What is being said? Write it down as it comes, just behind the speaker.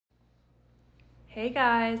Hey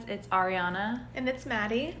guys, it's Ariana. And it's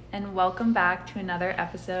Maddie. And welcome back to another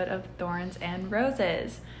episode of Thorns and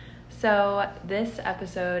Roses. So this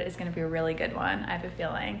episode is going to be a really good one, I have a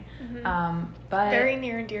feeling. But very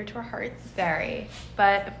near and dear to our hearts. Very.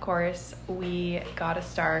 But of course, we got to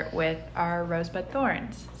start with our rosebud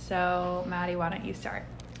thorns. So Maddie, why don't you start?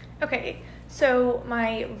 Okay, so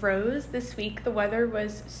my rose this week, the weather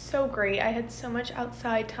was so great. I had so much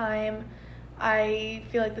outside time. I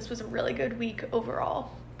feel like this was a really good week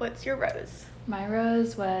overall. What's your rose? My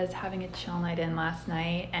rose was having a chill night in last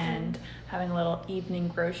night and having a little evening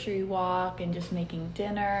grocery walk and just making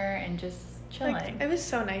dinner and just chilling. It was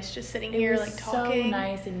so nice just sitting here, talking. So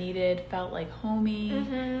nice and needed. Felt like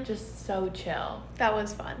homey. Just so chill. That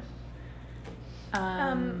was fun.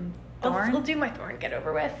 Thorn? I'll do my thorn, get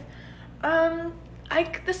over with.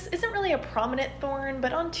 This isn't really a prominent thorn,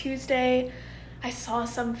 but on Tuesday, I saw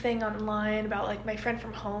something online about my friend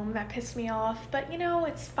from home that pissed me off, but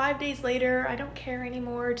it's 5 days later. I don't care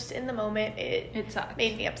anymore. Just in the moment, it sucked.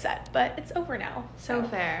 Made me upset, but it's over now. So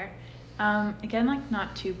fair. Again,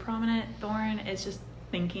 not too prominent thorn. It's just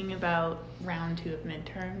thinking about round 2 of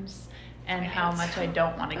midterms and how much I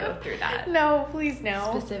don't want to go through that. No, please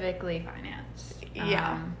no. Specifically finance.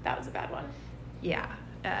 Yeah, that was a bad one. Yeah,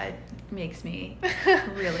 it makes me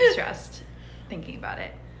really stressed thinking about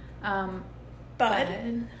it.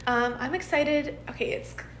 Bud. I'm excited. Okay,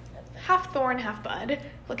 it's half thorn, half bud.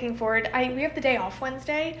 Looking forward. We have the day off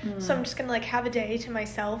Wednesday, so I'm just gonna have a day to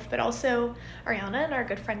myself. But also, Ariana and our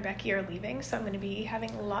good friend Becky are leaving, so I'm gonna be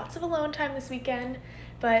having lots of alone time this weekend.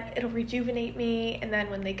 But it'll rejuvenate me, and then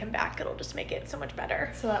when they come back, it'll just make it so much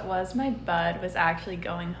better. So that was my bud. Was actually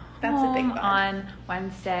going That's home a big bud. On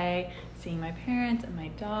Wednesday, seeing my parents and my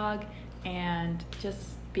dog, and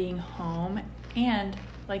just being home. And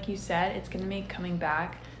like you said, it's gonna make coming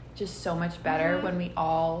back just so much better when we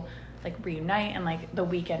all reunite, and the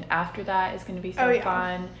weekend after that is gonna be so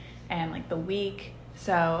fun, and the week.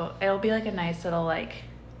 So it'll be a nice little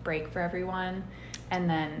break for everyone. And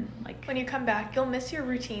then when you come back, you'll miss your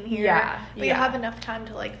routine here. Yeah. But you'll have enough time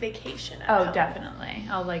to vacation at home. Definitely.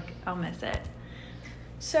 I'll miss it.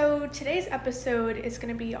 So today's episode is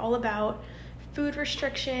going to be all about food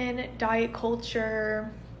restriction, diet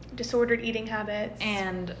culture, disordered eating habits.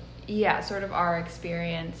 And sort of our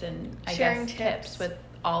experience and I sharing guess tips with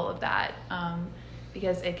all of that.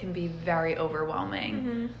 Because it can be very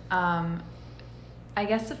overwhelming. I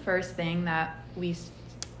guess the first thing that we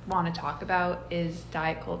want to talk about is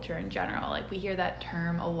diet culture in general. We hear that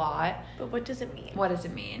term a lot. But what does it mean? What does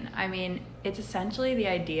it mean? I mean, it's essentially the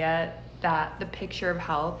idea that the picture of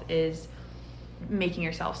health is making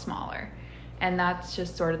yourself smaller. And that's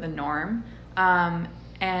just sort of the norm.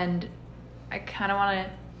 And I kind of want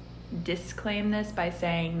to disclaim this by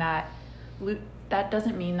saying that that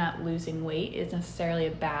doesn't mean that losing weight is necessarily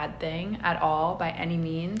a bad thing at all by any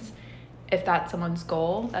means. If that's someone's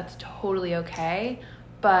goal, that's totally okay.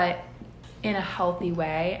 But in a healthy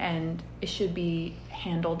way, and it should be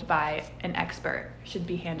handled by an expert, should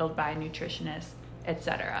be handled by a nutritionist,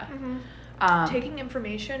 etc. Taking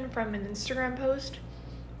information from an Instagram post,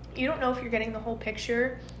 you don't know if you're getting the whole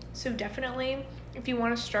picture, so definitely, if you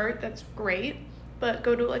want to start, that's great, but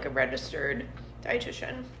go to a registered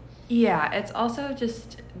dietitian. Yeah, it's also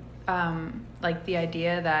just the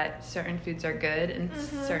idea that certain foods are good and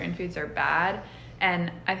certain foods are bad.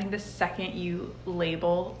 And I think the second you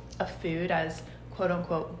label a food as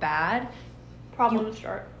quote-unquote bad,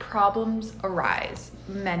 problems arise,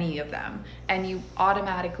 many of them, and you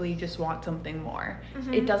automatically just want something more.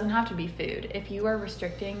 It doesn't have to be food. If you are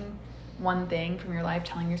restricting one thing from your life,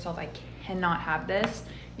 telling yourself, I cannot have this,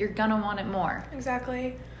 you're gonna want it more.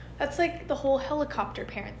 Exactly. That's the whole helicopter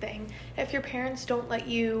parent thing. If your parents don't let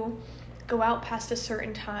you go out past a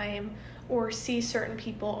certain time or see certain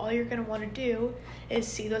people, all you're going to want to do is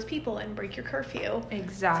see those people and break your curfew. Exactly.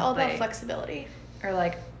 It's all about flexibility.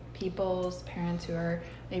 Or people's parents who are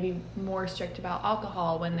maybe more strict about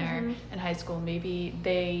alcohol when they're in high school. Maybe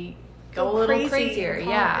they go a little crazier.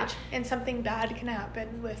 Yeah. And something bad can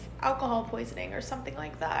happen with alcohol poisoning or something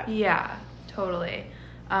like that. Yeah, totally.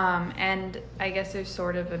 And I guess there's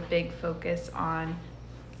sort of a big focus on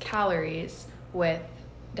calories with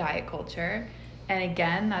diet culture. And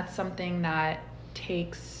again, that's something that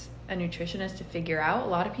takes a nutritionist to figure out. A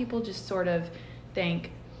lot of people just sort of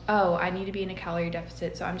think, oh, I need to be in a calorie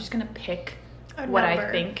deficit, so I'm just going to pick what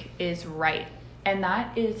I think is right. And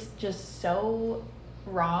that is just so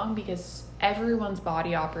wrong because everyone's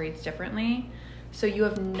body operates differently. So you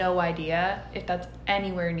have no idea if that's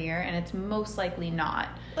anywhere near, and it's most likely not.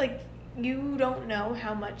 You don't know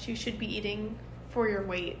how much you should be eating for your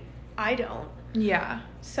weight. I don't. Yeah.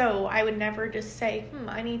 So I would never just say,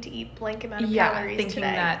 I need to eat blank amount of calories thinking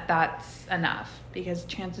today. that that's enough, because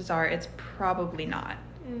chances are it's probably not.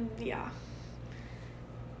 Yeah.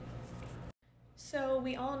 So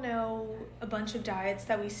we all know a bunch of diets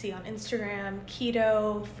that we see on Instagram: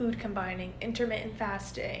 keto, food combining, intermittent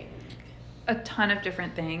fasting. A ton of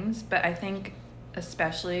different things, but I think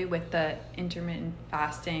especially with the intermittent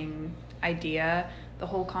fasting idea, the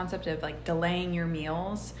whole concept of like delaying your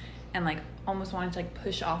meals and like almost wanting to like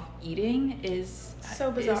push off eating is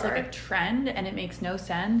so bizarre. Is like a trend, and it makes no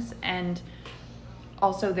sense. And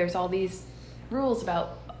also there's all these rules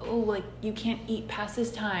about, like you can't eat past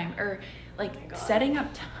this time, or like setting up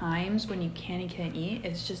times when you can and can't eat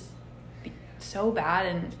is just so bad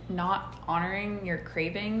and not honoring your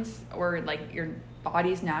cravings or like your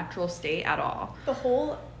body's natural state at all. The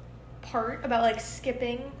whole part about like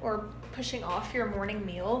skipping or pushing off your morning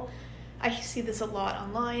meal, I see this a lot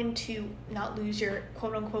online, to not lose your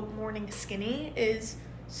quote unquote morning skinny, is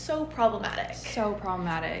so problematic. So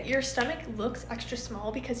problematic. Your stomach looks extra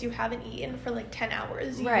small because you haven't eaten for like 10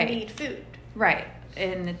 hours. You need food. Right.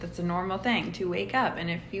 And that's a normal thing to wake up. And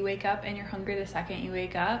if you wake up and you're hungry the second you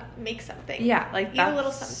wake up, make something. Yeah, like eat that's a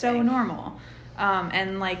little something. So normal.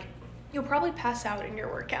 And like you'll probably pass out in your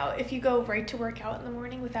workout if you go right to work out in the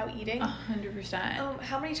morning without eating. 100%.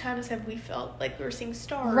 How many times have we felt like we were seeing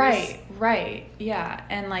stars? Right. Yeah.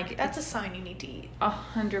 And like that's a sign you need to eat.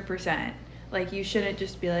 100%. Like you shouldn't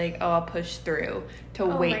just be like, oh, I'll push through to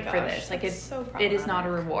wait for this. Like it is not a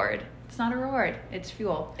reward. It's not a reward. It's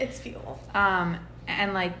fuel. It's fuel.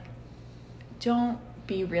 And like, don't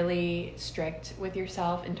be really strict with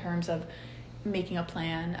yourself in terms of making a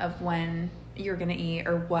plan of when you're gonna eat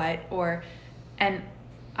or what, and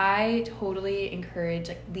I totally encourage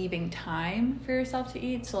like leaving time for yourself to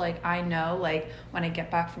eat. So like I know like when I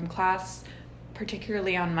get back from class,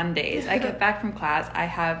 particularly on Mondays, I get back from class, I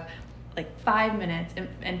have like 5 minutes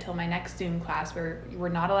until my next Zoom class where we're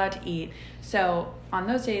not allowed to eat. So on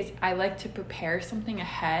those days, I like to prepare something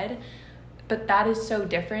ahead. But that is so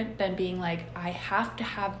different than being like, I have to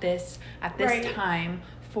have this at this time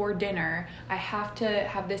for dinner. I have to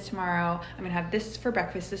have this tomorrow. I'm going to have this for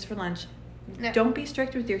breakfast, this for lunch. No. Don't be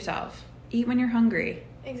strict with yourself. Eat when you're hungry.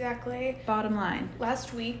 Exactly. Bottom line.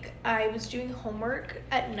 Last week, I was doing homework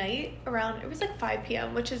at night around, it was like 5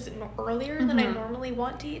 p.m., which is earlier than I normally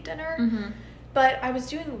want to eat dinner. But I was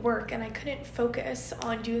doing work and I couldn't focus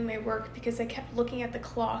on doing my work because I kept looking at the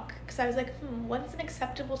clock because I was like, when's an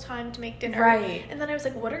acceptable time to make dinner? Right. And then I was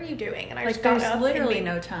like, what are you doing? And I like, just got up. There's literally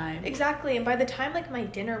no time. Exactly. And by the time like my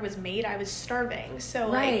dinner was made, I was starving.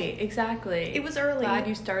 So exactly. It was early. Glad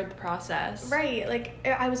you started the process. Right. Like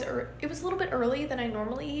it was a little bit early than I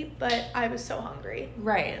normally eat, but I was so hungry.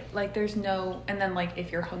 Right. Like there's no, and then like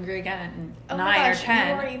if you're hungry again at 9 or 10,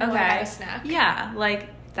 you already know I had a snack. Yeah. Like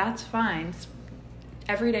that's fine.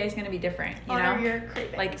 Every day is going to be different, you Honor know? your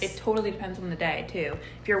cravings. Like, it totally depends on the day, too.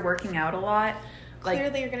 If you're working out a lot, like...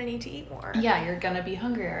 Clearly, you're going to need to eat more. Yeah, you're going to be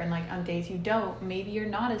hungrier. And, like, on days you don't, maybe you're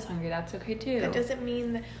not as hungry. That's okay, too. That doesn't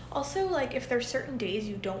mean... That, also, like, if there's certain days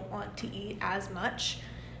you don't want to eat as much,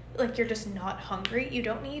 like, you're just not hungry, you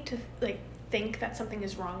don't need to, like, think that something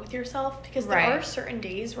is wrong with yourself. Because there are certain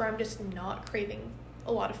days where I'm just not craving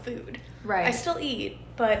a lot of food. Right. I still eat,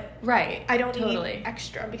 but I don't eat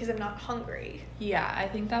extra because I'm not hungry. Yeah, I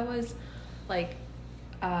think that was like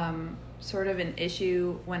sort of an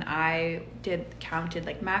issue when I counted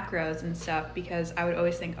like macros and stuff, because I would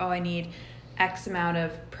always think, oh, I need X amount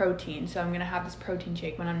of protein, so I'm going to have this protein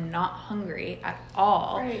shake when I'm not hungry at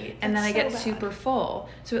all. Right. And then I get super full.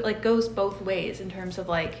 So it like goes both ways in terms of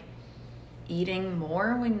like eating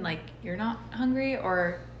more when like you're not hungry,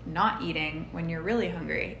 or not eating when you're really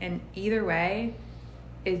hungry. And either way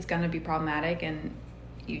is going to be problematic, and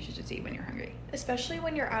you should just eat when you're hungry. Especially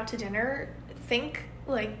when you're out to dinner, think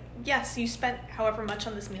like, yes, you spent however much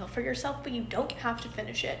on this meal for yourself, but you don't have to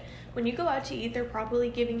finish it. When you go out to eat, they're probably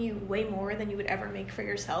giving you way more than you would ever make for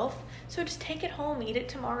yourself. So just take it home, eat it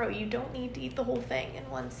tomorrow. You don't need to eat the whole thing in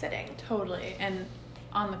one sitting. Totally. And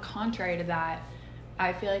on the contrary to that,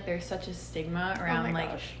 I feel like there's such a stigma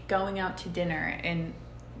around going out to dinner and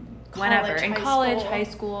whenever in college, high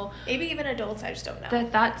school, maybe even adults, I just don't know,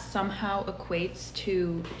 that somehow equates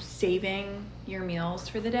to saving your meals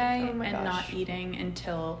for the day and not eating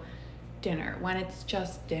until dinner, when it's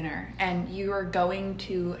just dinner and you are going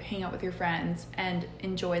to hang out with your friends and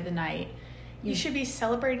enjoy the night. You should be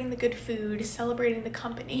celebrating the good food, celebrating the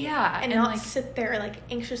company, and not sit there like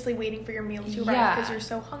anxiously waiting for your meal to arrive because you're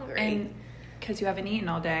so hungry and because you haven't eaten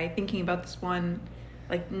all day, thinking about this one.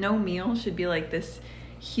 Like, no meal should be like this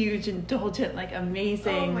huge, indulgent, like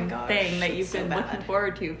amazing thing that you've been looking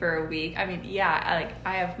forward to for a week. I mean, yeah, like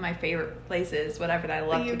I have my favorite places, whatever that I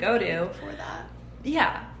love to go to. For that.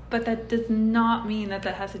 Yeah, but that does not mean that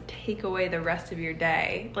has to take away the rest of your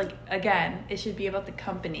day. Like, again, it should be about the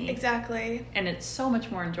company. Exactly. And it's so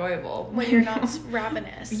much more enjoyable when you're not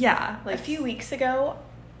ravenous. Yeah. Like, a few weeks ago,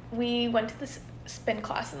 we went to this spin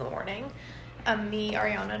class in the morning. Me,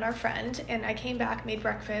 Ariana, and our friend. And I came back, made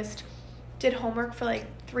breakfast, did homework for like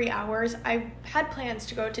 3 hours. I had plans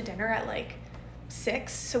to go to dinner at like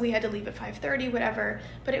 6, so we had to leave at 5:30, whatever,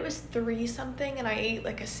 but it was 3 something, and I ate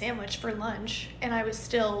like a sandwich for lunch, and I was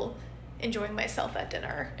still enjoying myself at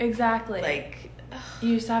dinner. Exactly. Like,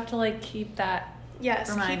 you just have to like keep that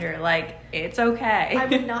reminder, like, it's okay. I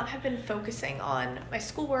would not have been focusing on my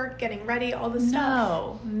schoolwork, getting ready, all this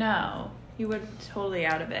stuff. No, you would totally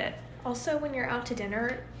out of it. Also, when you're out to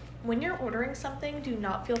dinner, when you're ordering something, do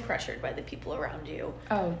not feel pressured by the people around you.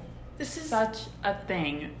 This is such a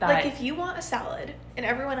thing that, like, if you want a salad and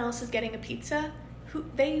everyone else is getting a pizza,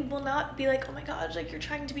 they will not be like, oh my gosh, like, you're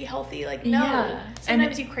trying to be healthy. Like, no. Yeah.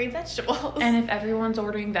 Sometimes you crave vegetables. And if everyone's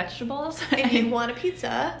ordering vegetables and you want a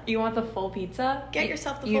pizza, you want the full pizza, get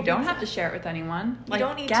yourself the full pizza. You don't have to share it with anyone. Like, you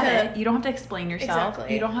don't need get it. You don't have to explain yourself.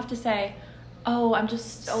 Exactly. You don't have to say, oh, I'm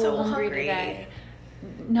just so hungry today.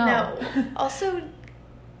 No. Also,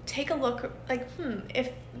 take a look, like, if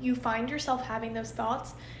you find yourself having those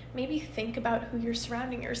thoughts, maybe think about who you're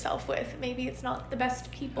surrounding yourself with. Maybe it's not the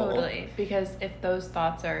best people. Totally. Because if those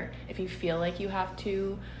thoughts if you feel like you have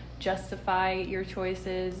to justify your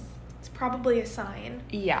choices, it's probably a sign.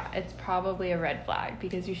 Yeah, it's probably a red flag,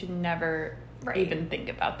 because you should never even think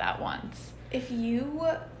about that once. If you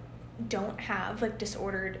don't have like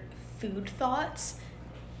disordered food thoughts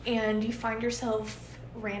and you find yourself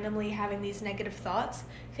randomly having these negative thoughts,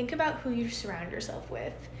 think about who you surround yourself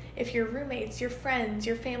with. If your roommates, your friends,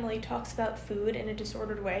 your family talks about food in a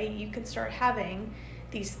disordered way, you can start having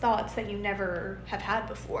these thoughts that you never have had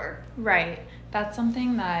before. Right. That's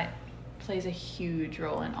something that plays a huge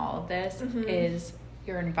role in all of this, is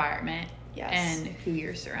your environment and who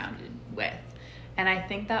you're surrounded with. And I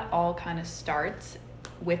think that all kind of starts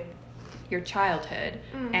with your childhood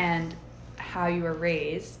and how you were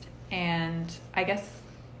raised, and I guess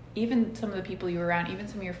even some of the people you were around, even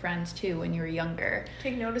some of your friends too, when you were younger.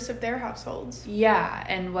 Take notice of their households. Yeah,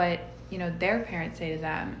 and what, their parents say to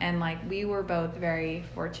them. And like, we were both very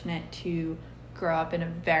fortunate to grow up in a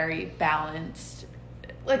very balanced,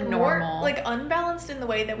 like, normal, more like unbalanced in the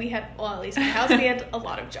way that we had, well, at least in my house, we had a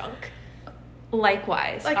lot of junk.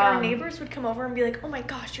 Likewise. Like, our neighbors would come over and be like, oh my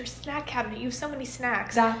gosh, your snack cabinet, you have so many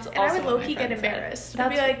snacks. That's and I would low-key get embarrassed. I'd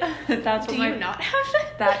be like, that's do you not have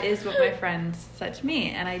that? That is what my friends said to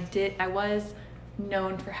me. And I was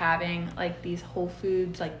known for having like these Whole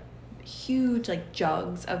Foods, like huge like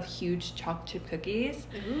jugs of huge chocolate chip cookies.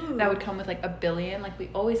 Ooh. That would come with like a billion. Like, we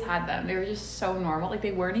always had them. They were just so normal. Like,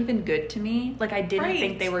 they weren't even good to me. Like, I didn't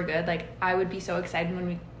think they were good. Like, I would be so excited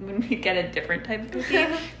when we get a different type of cookie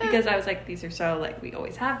because I was like, these are so, like, we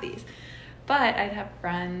always have these. But I'd have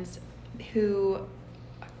friends who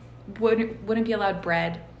wouldn't be allowed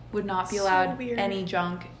bread, would not be allowed any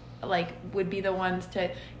junk, like, would be the ones to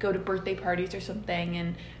go to birthday parties or something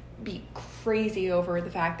and be crazy over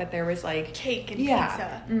the fact that there was like cake and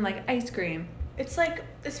pizza and like ice cream. It's like,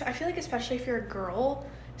 I feel like, especially if you're a girl,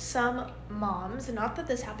 some moms, and not that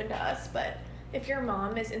this happened to us, but if your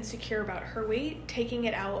mom is insecure about her weight, taking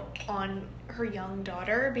it out on her young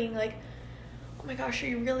daughter, being like, oh my gosh, are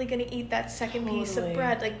you really gonna eat that second piece of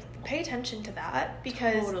bread? Like, pay attention to that,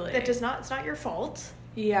 because it's not your fault.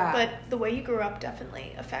 Yeah. But the way you grew up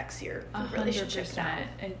definitely affects your relationships now.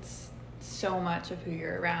 It's so much of who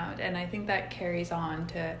you're around, and I think that carries on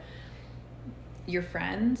to your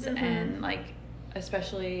friends, and like,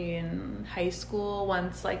 especially in high school,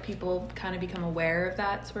 once like people kind of become aware of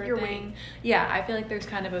that sort of thing. Yeah, I feel like there's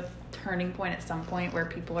kind of a turning point at some point where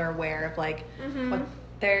people are aware of like what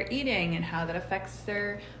they're eating and how that affects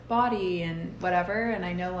their body and whatever. And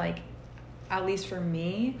I know, like, at least for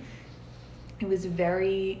me, it was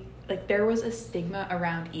very like, there was a stigma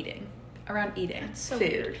around eating so food.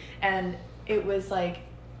 Weird. And it was like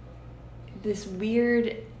this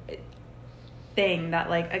weird thing that,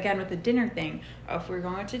 like, again, with the dinner thing, if we're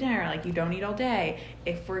going out to dinner, like, you don't eat all day.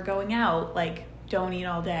 If we're going out, like, don't eat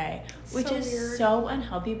all day, which is weird. So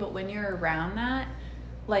unhealthy. But when you're around that,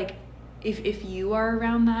 like, if you are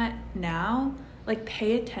around that now, like,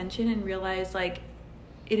 pay attention and realize, like,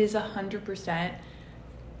 it is 100%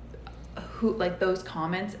 who, like, those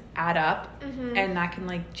comments add up, and that can,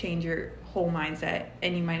 like, change your whole mindset,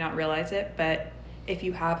 and you might not realize it, but if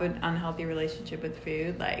you have an unhealthy relationship with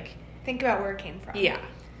food, like, think about where it came from. Yeah.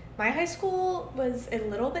 My high school was a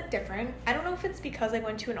little bit different. I don't know if it's because I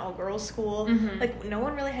went to an all-girls school. Like, no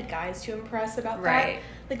one really had guys to impress about that.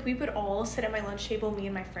 Like, we would all sit at my lunch table, me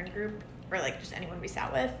and my friend group, or, like, just anyone we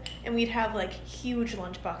sat with, and we'd have, like, huge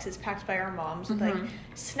lunch boxes packed by our moms with, like,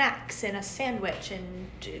 snacks and a sandwich and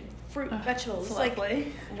fruit and vegetables. Like,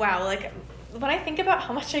 wow, like, when I think about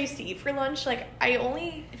how much I used to eat for lunch, like, I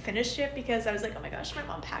only finished it because I was like, oh my gosh, my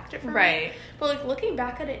mom packed it for me. But, like, looking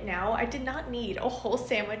back at it now, I did not need a whole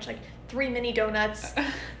sandwich, like 3 mini donuts,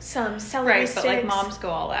 some celery sticks. But, like, moms go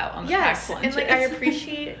all out on the packed lunches. And, like, I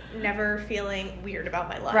appreciate never feeling weird about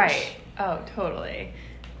my lunch. Right. Oh, totally.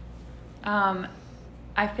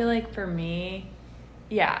 I feel like for me,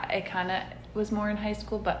 yeah, it kind of was more in high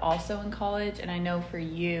school, but also in college. And I know for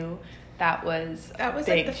you, that was like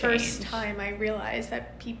the change. First time I realized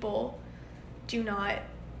that people do not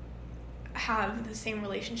have the same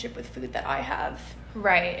relationship with food that I have.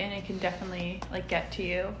 Right, and it can definitely, like, get to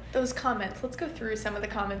you. Those comments. Let's go through some of the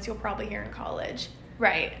comments you'll probably hear in college.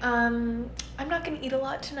 Right. I'm not going to eat a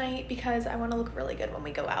lot tonight because I want to look really good when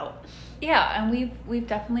we go out. Yeah, and we've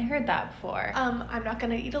definitely heard that before. I'm not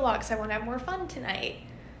going to eat a lot because I want to have more fun tonight.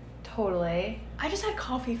 Totally. I just had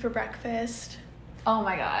coffee for breakfast. Oh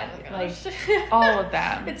my god. Like, all of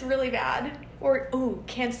them. It's really bad. Or,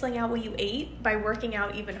 canceling out what you ate by working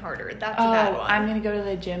out even harder. That's a bad one. I'm going to go to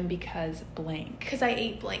the gym because blank. Because I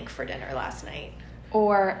ate blank for dinner last night.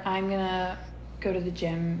 Or I'm going to go to the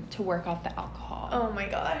gym to work off the alcohol. Oh my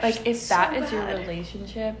gosh. Like, if that is your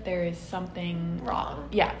relationship, there is something wrong.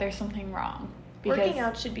 Yeah, there's something wrong. Because, working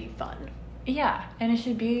out should be fun. Yeah, and it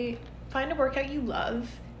should be... Find a workout you love.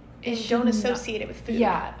 And don't associate it with food.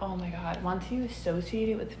 Yeah. Oh my god. Once you associate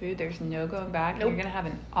it with food, there's no going back. Nope. You're going to have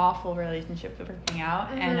an awful relationship with working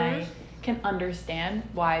out. And I can understand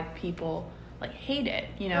why people, like, hate it.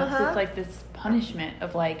 You know, 'cause it's like this punishment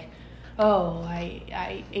of, like, oh,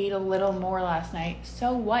 I ate a little more last night.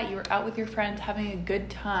 So what? You were out with your friends having a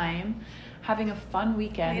good time, having a fun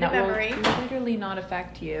weekend that will literally not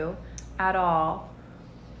affect you at all.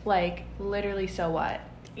 Like, literally, so what?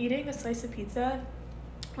 Eating a slice of pizza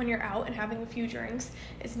when you're out and having a few drinks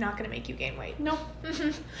is not going to make you gain weight. Nope.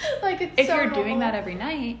 Like, it's if so you're normal. doing that every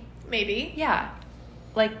night, maybe. Yeah.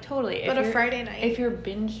 Like, totally. But a Friday night. If you're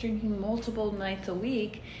binge drinking multiple nights a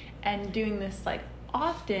week and doing this, like,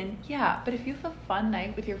 often, yeah. But if you have a fun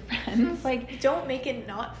night with your friends, like... Don't make it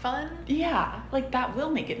not fun. Yeah. Like, that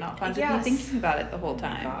will make it not fun. Yes. To be thinking about it the whole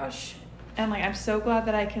time. Oh my gosh. And, like, I'm so glad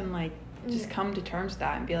that I can, like, just come to terms with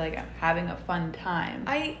that and be like, I'm having a fun time.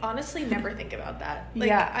 I honestly never think about that. Like,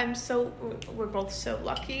 yeah. We're both so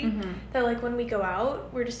lucky that, like, when we go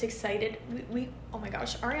out, we're just excited. We oh my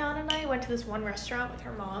gosh, Ariana and I went to this one restaurant with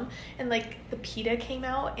her mom, and, like, the pita came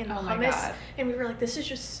out and the hummus, and we were like, this is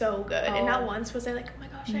just so good. And not once was I like, oh my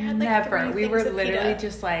gosh, I had, like, 3 things we were of literally pita.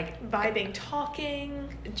 just, like, vibing, talking,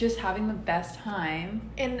 just having the best time,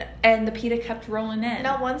 and the pita kept rolling in.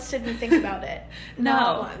 Not once did we think about it.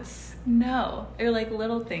 Not once. No. They're, like,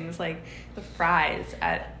 little things, like the fries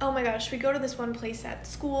at... Oh my gosh, we go to this one place at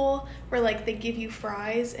school where, like, they give you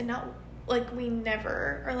fries, and not, like, we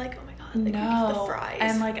never are like, oh my god, like, we give the fries.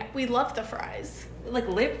 And, like... We love the fries. Like,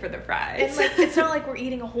 live for the fries. And, like, it's not like we're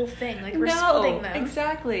eating a whole thing. Like, we're splitting them.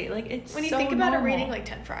 Exactly. Like, it's when you so think about normal. it, we're eating, like,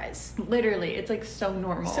 10 fries. Literally. It's, like, so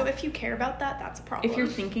normal. So if you care about that, that's a problem.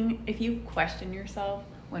 If you question yourself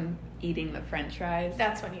when eating the french fries,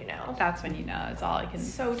 that's when you know. That's when you know. That's all I can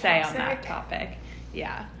say on that topic.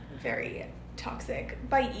 Yeah. Very toxic.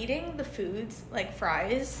 By eating the foods, like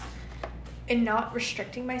fries, and not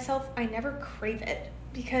restricting myself, I never crave it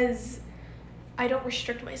because I don't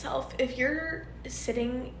restrict myself. If you're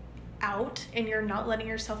sitting out and you're not letting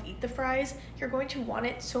yourself eat the fries, you're going to want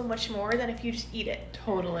it so much more than if you just eat it.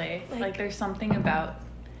 Totally. Like there's something about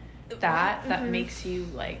that makes you,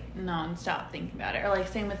 like, nonstop thinking about it. Or, like,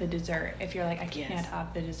 same with a dessert. If you're like, I can't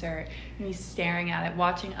have the dessert, and you're staring at it,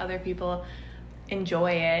 watching other people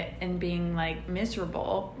enjoy it and being, like,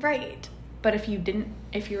 miserable. Right. But if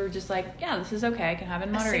you were just like, yeah, this is okay, I can have it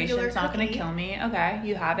in moderation, it's not going to kill me, okay,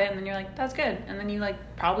 you have it, and then you're like, that's good. And then you, like,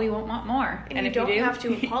 probably won't want more. And you don't have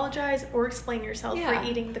to apologize or explain yourself for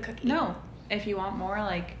eating the cookie. No. If you want more,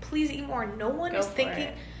 like... Please eat more. No one is thinking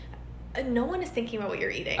about what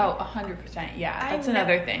you're eating. Oh, 100%. Yeah. That's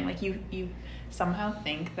another thing. Like, you somehow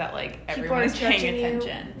think that, like, everyone is paying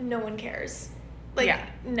attention. No one cares. Like,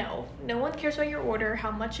 no one cares about your order,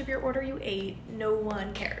 how much of your order you ate. No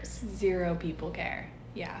one cares. 0 people care.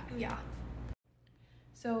 Yeah. Yeah.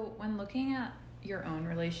 So when looking at your own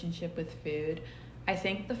relationship with food, I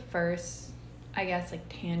think the first, I guess, like,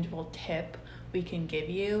 tangible tip we can give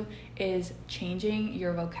you is changing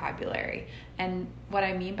your vocabulary. And what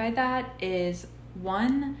I mean by that is,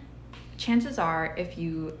 one, chances are if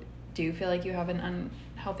you do feel like you have an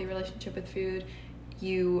unhealthy relationship with food,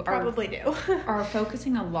 you probably do are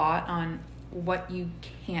focusing a lot on what you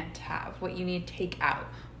can't have, what you need to take out,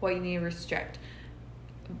 what you need to restrict.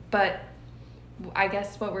 But I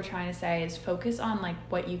guess what we're trying to say is focus on like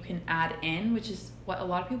what you can add in, which is what a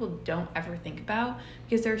lot of people don't ever think about,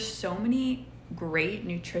 because there's so many great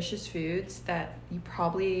nutritious foods that you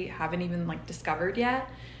probably haven't even like discovered yet,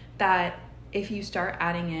 that if you start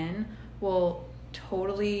adding in will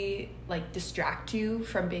totally like distract you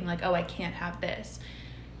from being like, oh, I can't have this.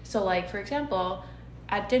 So like, for example,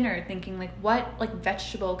 at dinner thinking like, what like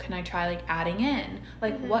vegetable can I try like adding in?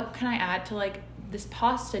 Like what can I add to like this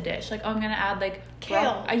pasta dish? Like, oh, I'm gonna add like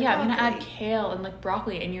kale. I'm gonna add kale and like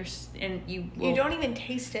broccoli, and you don't even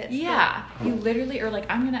taste it. Yeah, you literally, or like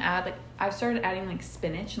I'm gonna add like, I've started adding like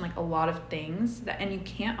spinach and like a lot of things that, and you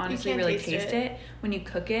can't honestly really taste it when you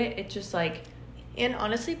cook it. It's just like. And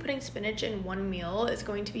honestly, putting spinach in one meal is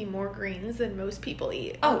going to be more greens than most people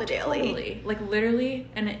eat on the daily. Totally. Like literally,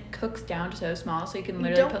 and it cooks down to so small, so you can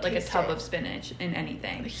literally put like a tub of spinach in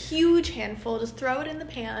anything. A huge handful, just throw it in the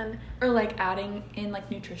pan. Or like adding in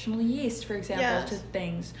like nutritional yeast, for example, to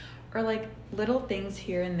things. Or like little things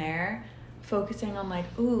here and there, focusing on like,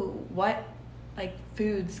 ooh, what like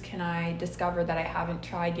foods can I discover that I haven't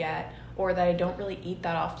tried yet, or that I don't really eat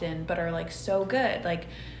that often, but are like so good. Like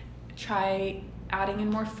try adding in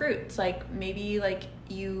more fruits. Like maybe like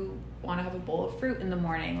you want to have a bowl of fruit in the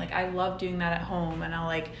morning. Like I love doing that at home, and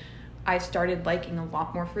I started liking a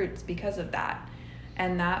lot more fruits because of that.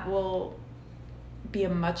 And that will be a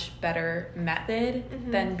much better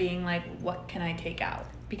method than being like, what can I take out?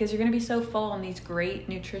 Because you're going to be so full on these great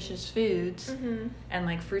nutritious foods and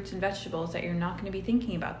like fruits and vegetables that you're not going to be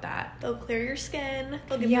thinking about that. They'll clear your skin.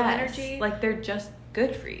 They'll give you energy. Like they're just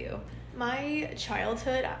good for you. My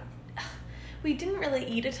childhood, we didn't really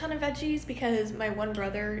eat a ton of veggies because my one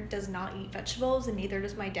brother does not eat vegetables, and neither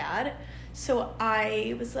does my dad. So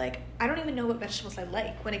I was like, I don't even know what vegetables I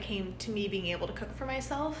like when it came to me being able to cook for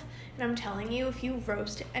myself. And I'm telling you, if you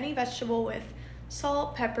roast any vegetable with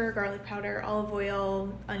salt, pepper, garlic powder, olive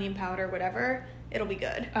oil, onion powder, whatever, it'll be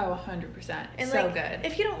good. Oh, 100%. And so like, good.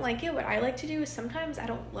 If you don't like it, what I like to do is sometimes I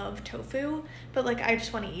don't love tofu, but like I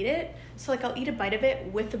just want to eat it. So like I'll eat a bite of it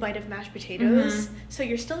with the bite of mashed potatoes. So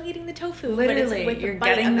you're still eating the tofu, literally, but it's with you're the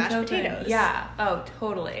bite getting of the mashed tofu. potatoes. Yeah. Oh,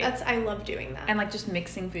 totally. I love doing that. And like just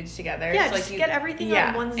mixing foods together. Yeah, so, just like, get everything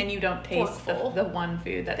on one and you don't taste the one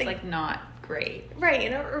food that's like not great.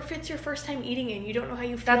 Right, or if it's your first time eating it and you don't know how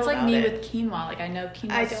you feel that's like about me it. with quinoa. Like I know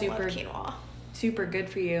quinoa is super good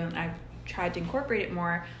for you, and I've tried to incorporate it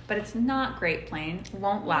more, but it's not great plain,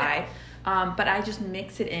 won't lie. But I just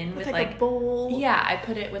mix it in with like a bowl. Yeah, I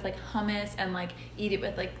put it with like hummus and like eat it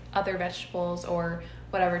with like other vegetables or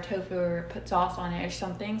whatever, tofu, or put sauce on it or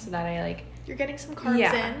something, so that I like, you're getting some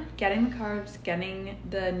carbs in. Getting the carbs, getting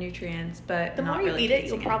the nutrients, but the more you eat it,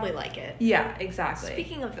 you'll probably like it. Yeah, exactly.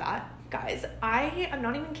 Speaking of that, guys, I'm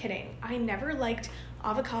not even kidding. I never liked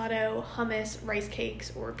avocado, hummus, rice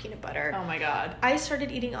cakes, or peanut butter. Oh my god. I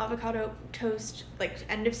started eating avocado toast like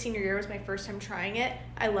end of senior year was my first time trying it.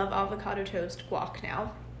 I love avocado toast guac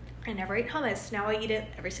now. I never ate hummus. Now I eat it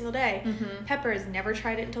every single day. Peppers, never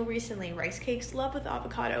tried it until recently. Rice cakes, love with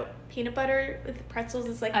avocado. Peanut butter with pretzels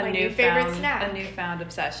is like my new favorite snack. A newfound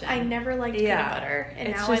obsession. I never liked peanut butter,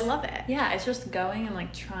 and now I love it. Yeah, it's just going and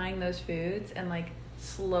like trying those foods and like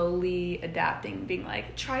slowly adapting, being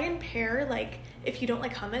like, try and pair, like if you don't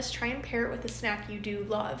like hummus, try and pair it with a snack you do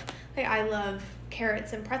love. Like I love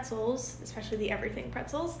carrots and pretzels, especially the everything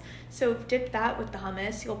pretzels, so dip that with the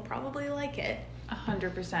hummus, you'll probably like it.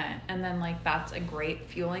 100%. And then like that's a great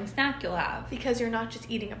fueling snack you'll have, because you're not just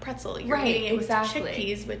eating a pretzel, you're eating it with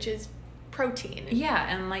chickpeas, which is protein. Yeah,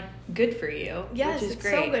 and like good for you. Yes, which is it's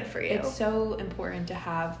great. so good for you. It's so important to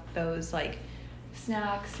have those like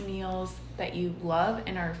snacks, meals that you love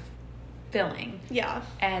and are filling. Yeah.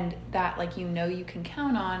 And that like you can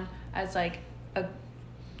count on as like a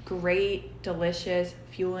great, delicious,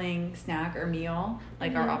 fueling snack or meal,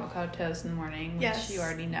 like our avocado toast in the morning, which you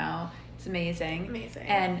already know. It's amazing.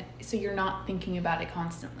 And so you're not thinking about it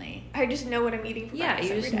constantly. I just know what I'm eating for breakfast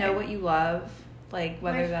you just know what you love, like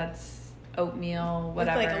whether that's oatmeal,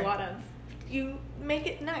 whatever. With like a lot of, you make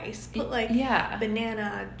it nice. Put like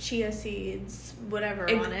banana, chia seeds, whatever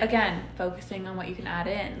on it. Again, focusing on what you can add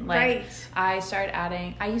in. Like I started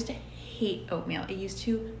adding, I used to hate oatmeal. It used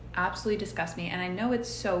to absolutely disgust me, and I know it's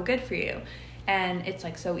so good for you. And it's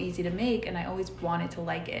like so easy to make, and I always wanted to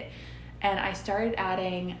like it. And I started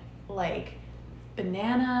adding like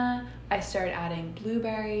banana. I started adding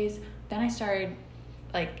blueberries. Then I started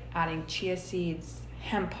like adding chia seeds,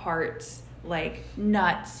 hemp hearts, like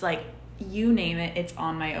nuts, like you name it, it's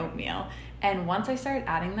on my oatmeal. And once I started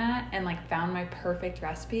adding that and like found my perfect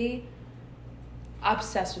recipe,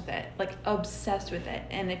 obsessed with it.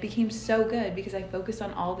 And it became so good because I focused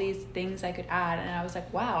on all these things I could add, and I was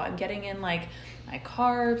like, wow, I'm getting in like my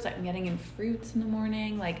carbs, I'm getting in fruits in the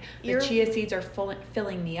morning, like the chia seeds are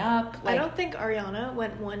filling me up. Like, I don't think Ariana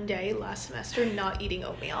went one day last semester not eating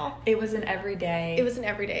oatmeal. It was an everyday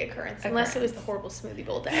occurrence, unless it was the horrible smoothie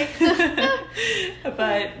bowl day.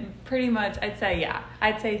 But pretty much I'd say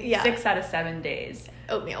 6 out of 7 days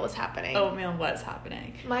oatmeal was happening.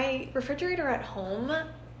 My refrigerator at home,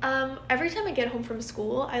 every time I get home from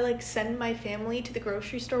school, I like send my family to the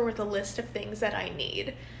grocery store with a list of things that I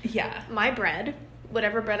need. Yeah. My bread,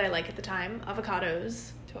 whatever bread I like at the time,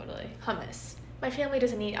 avocados, totally, hummus. My family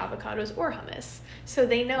doesn't eat avocados or hummus, so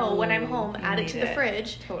they know when I'm home, add it to the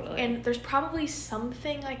fridge. Totally. And there's probably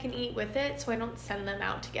something I can eat with it, so I don't send them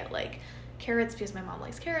out to get like carrots because my mom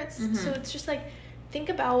likes carrots. Mm-hmm. So it's just like, think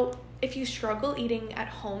about if you struggle eating at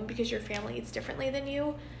home because your family eats differently than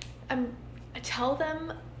you, tell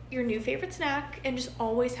them your new favorite snack and just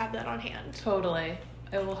always have that on hand. Totally.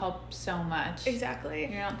 It will help so much. Exactly.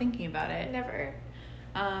 You're not thinking about it. Never.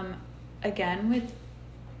 Again, with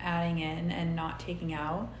adding in and not taking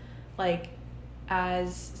out, like,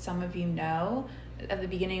 as some of you know, at the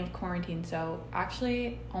beginning of quarantine, so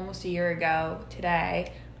actually almost a year ago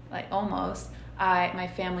today, like almost,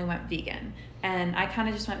 my family went vegan. And I kind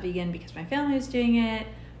of just went vegan because my family was doing it.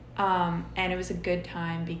 And it was a good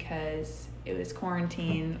time because it was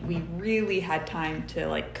quarantine. We really had time to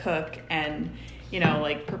like cook and,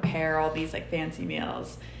 like prepare all these like fancy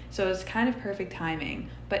meals. So it was kind of perfect timing.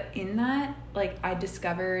 But in that, like, I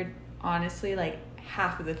discovered honestly like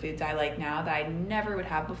half of the foods I like now that I never would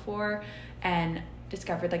have before, and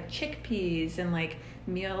discovered like chickpeas and like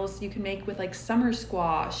meals you can make with like summer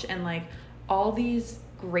squash and like all these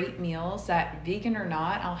great meals that, vegan or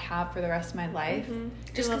not, I'll have for the rest of my life. Mm-hmm.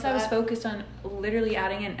 Just because I was focused on literally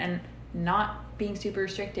adding in and not being super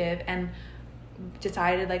restrictive, and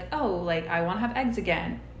decided like, oh, like I want to have eggs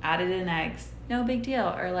again, added in eggs, no big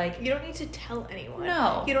deal. Or like, you don't need to tell anyone.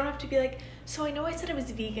 No, you don't have to be like, so I know I said I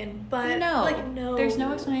was vegan, but no, like, no, there's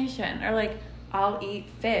no explanation. Or like, I'll eat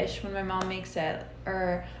fish when my mom makes it,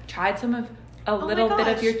 or tried some of a little bit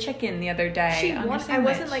of your chicken the other day. I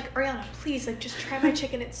wasn't like, Ariana, please, like, just try my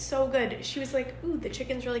chicken. It's so good. She was like, ooh, the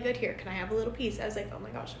chicken's really good here. Can I have a little piece? I was like, oh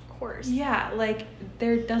my gosh, of course. Yeah, like,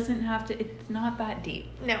 there doesn't have to, it's not that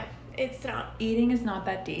deep. No, it's not. Eating is not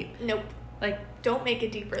that deep. Nope. Like, don't make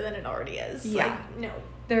it deeper than it already is. Yeah. Like, no.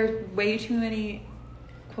 There's way too many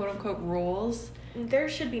quote unquote rules. There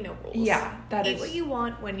should be no rules. Yeah, Eat what you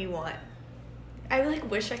want when you want. I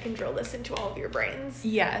like wish I can drill this into all of your brains.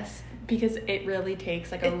 Yes, because it really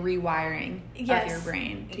takes like a rewiring of your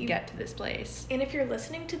brain to get to this place. And if you're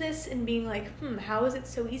listening to this and being like, how is it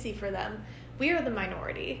so easy for them? We are the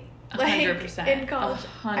minority. 100%. In college,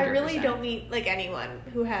 100%. I really don't meet like anyone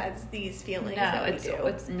who has these feelings that we do.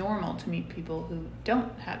 It's normal to meet people who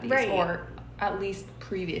don't have these, or at least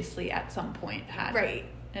previously at some point had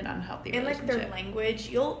an unhealthy relationship. And like their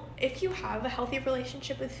language, if you have a healthy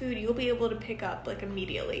relationship with food, you'll be able to pick up like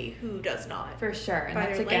immediately who does not. For sure. And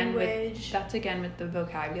that's again with the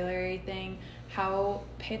vocabulary thing.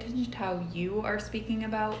 Pay attention to how you are speaking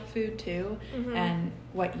about food too, and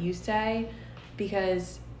what you say,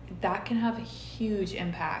 because that can have a huge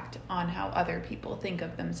impact on how other people think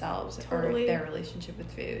of themselves or their relationship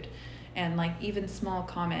with food. And like even small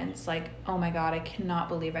comments like, oh my god, I cannot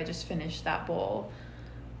believe I just finished that bowl.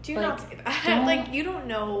 Do not say that. Like, you don't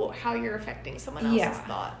know how you're affecting someone else's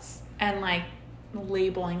thoughts. And like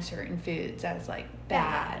labeling certain foods as like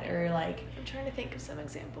bad or like, I'm trying to think of some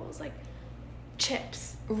examples, like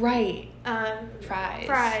chips, fries,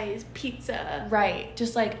 pizza,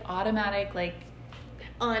 just like automatic like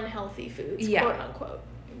unhealthy foods, quote unquote.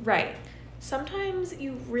 Sometimes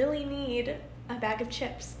you really need a bag of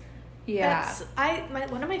chips.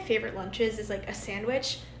 One of my favorite lunches is like a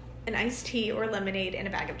sandwich, an iced tea or lemonade, and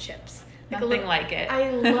a bag of chips. Nothing like it.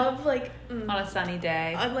 I love like on a sunny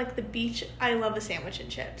day on like the beach. I love a sandwich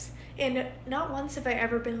and chips, and not once have I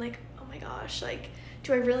ever been like, oh my gosh, like,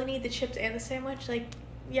 do I really need the chips and the sandwich? Like,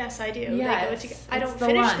 yes, I do. Yes, I don't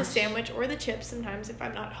finish the sandwich or the chips sometimes if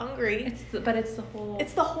I'm not hungry. It's the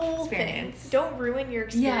whole thing. Don't ruin your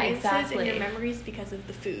experiences and your memories because of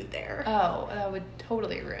the food there. Oh, that would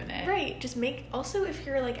totally ruin it. Right. Just also if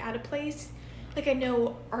you're like at a place, like I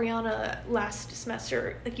know Ariana last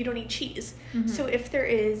semester, like you don't eat cheese. So if there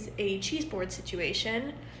is a cheese board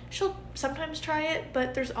situation, she'll sometimes try it,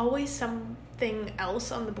 but there's always something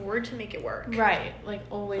else on the board to make it work. Right, like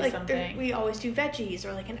always like something. We always do veggies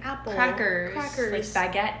or like an apple. Crackers.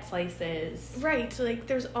 Like baguette slices. Right, so like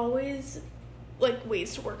there's always like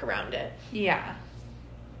ways to work around it. Yeah.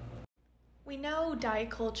 We know diet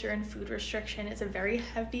culture and food restriction is a very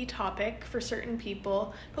heavy topic for certain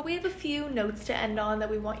people, but we have a few notes to end on that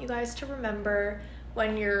we want you guys to remember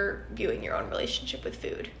when you're viewing your own relationship with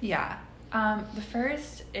food. Yeah. The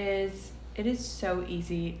first is, it is so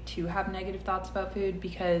easy to have negative thoughts about food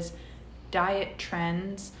because diet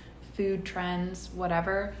trends, food trends,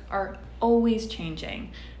 whatever, are always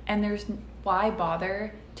changing. And why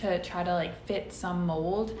bother to try to like fit some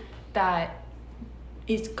mold that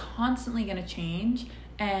is constantly going to change,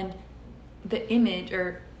 and the image,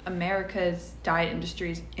 or America's diet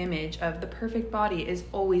industry's image of the perfect body, is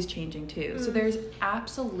always changing too. So there's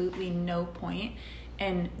absolutely no point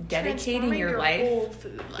in dedicating your life, whole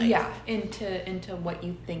food life, into what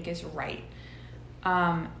you think is right.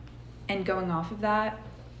 And going off of that,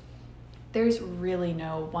 there's really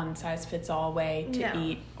no one size fits all way to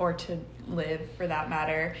eat or to live, for that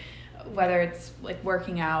matter, whether it's like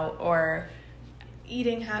working out or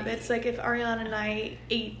eating habits. Like if Ariana and I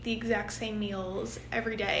ate the exact same meals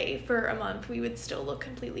every day for a month, we would still look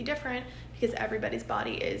completely different because everybody's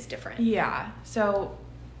body is different. Yeah. So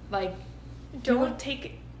like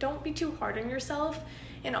don't be too hard on yourself,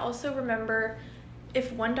 and also remember,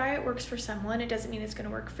 if one diet works for someone, it doesn't mean it's going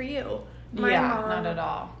to work for you. My mom not at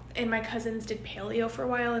all. And my cousins did paleo for a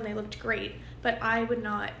while and they looked great, but I would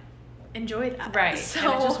not enjoy that. Right. So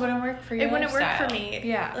and it just wouldn't work for you. It wouldn't work for me.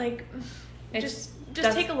 Yeah. Like just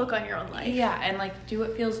take a look on your own life. Yeah, and like do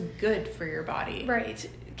what feels good for your body. Right.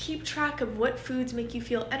 Keep track of what foods make you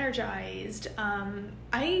feel energized.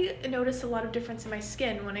 I notice a lot of difference in my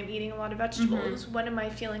skin when I'm eating a lot of vegetables. When am I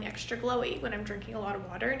feeling extra glowy? When I'm drinking a lot of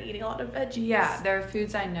water and eating a lot of veggies. Yeah, there are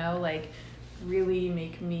foods I know like really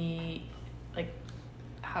make me like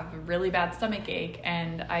have a really bad stomach ache,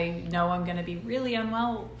 and I know I'm going to be really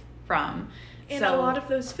unwell from. And a lot of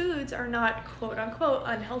those foods are not quote unquote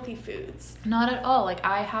unhealthy foods. Not at all. Like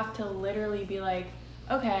I have to literally be like,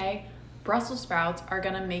 okay, Brussels sprouts are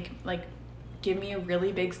going to give me a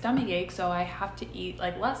really big stomach ache, so I have to eat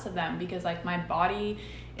like less of them because like my body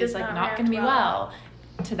is like not going to be well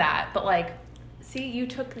to that. But like, see, you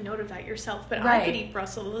took note of that yourself, but right. I could eat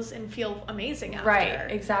Brussels and feel amazing after.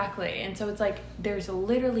 Right, exactly. And so it's like there's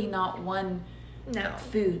literally not one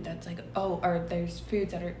food that's like, or there's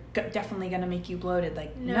foods that are definitely going to make you bloated.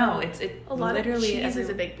 Like, no, it's a lot literally of cheese is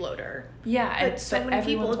a big bloater. Yeah, but so many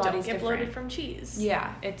people don't get bloated from cheese.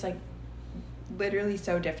 Yeah, it's like literally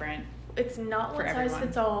so different. It's not one size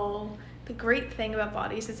fits all. The great thing about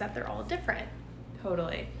bodies is that they're all different.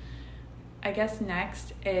 Totally. I guess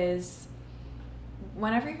next is,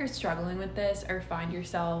 whenever you're struggling with this or find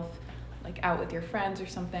yourself like out with your friends or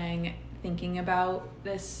something thinking about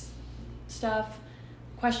this stuff,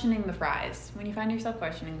 questioning the fries. When you find yourself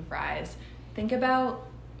questioning the fries, think about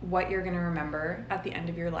what you're going to remember at the end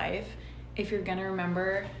of your life. If you're going to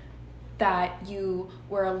remember that you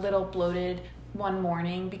were a little bloated one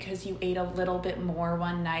morning because you ate a little bit more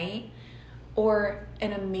one night, or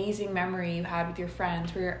an amazing memory you had with your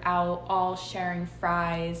friends where you're out all sharing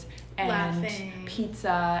fries and laughing,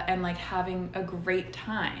 pizza, and like having a great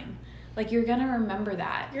time. Like, you're gonna remember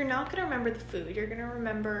that. You're not gonna remember the food. You're gonna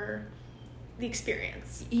remember the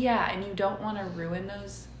experience. Yeah, and you don't want to ruin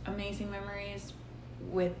those amazing memories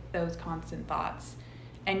with those constant thoughts.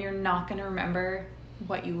 And you're not gonna remember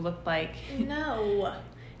what you looked like. No.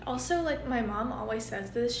 Also, like, my mom always says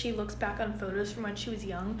this. She looks back on photos from when she was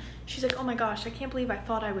young. She's like, oh my gosh, I can't believe I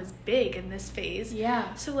thought I was big in this phase.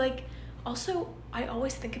 Yeah. So, like, also, I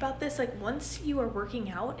always think about this, like, once you are working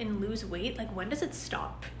out and lose weight, like, when does it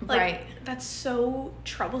stop? Like, right. That's so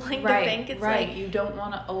troubling right. to think. It's right. like, you don't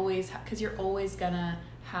want to always, because you're always gonna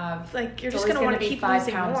have, like, you're just gonna want to keep 5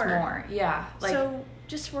 losing pounds more. more. Yeah. Like, so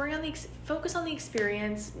just focus on the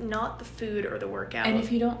experience, not the food or the workout. And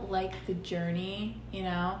if you don't like the journey, you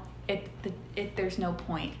know, there's no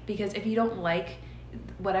point, because if you don't like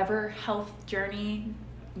whatever health journey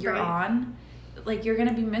you're on, like, you're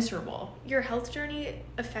gonna be miserable. Your health journey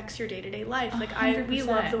affects your day-to-day life. Like, 100%. we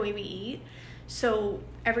love the way we eat, so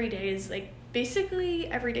every day is like, basically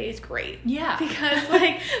every day is great. Yeah. Because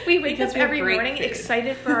like we wake up every morning food.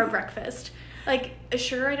 excited for our breakfast. Like,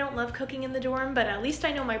 sure, I don't love cooking in the dorm, but at least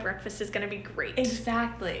I know my breakfast is gonna be great.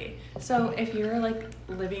 Exactly. So if you're like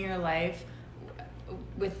living your life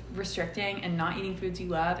with restricting and not eating foods you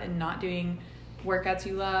love and not doing workouts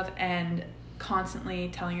you love and constantly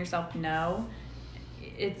telling yourself no,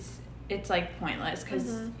 it's like pointless,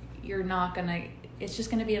 because you're not gonna it's just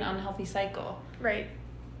going to be an unhealthy cycle. Right.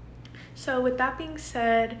 So with that being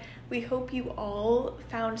said, we hope you all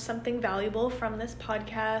found something valuable from this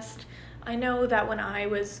podcast. I know that when I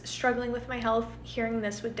was struggling with my health, hearing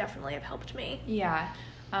this would definitely have helped me. Yeah.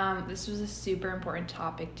 This was a super important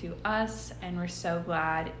topic to us, and we're so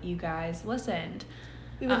glad you guys listened.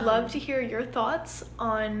 We would love to hear your thoughts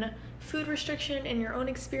on food restriction and your own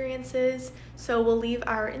experiences. So we'll leave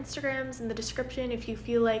our Instagrams in the description. If you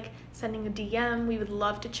feel like sending a DM, we would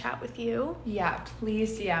love to chat with you. Yeah,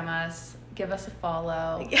 please DM us. Give us a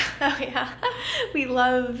follow. Yeah. We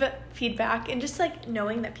love feedback and just like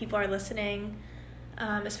knowing that people are listening,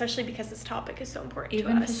 especially because this topic is so important to us.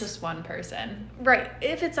 Even if it's just one person. Right.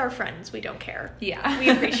 If it's our friends, we don't care. Yeah. We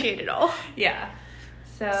appreciate it all. Yeah.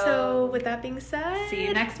 So with that being said, see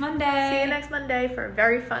you next Monday. For a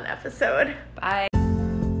very fun episode. Bye.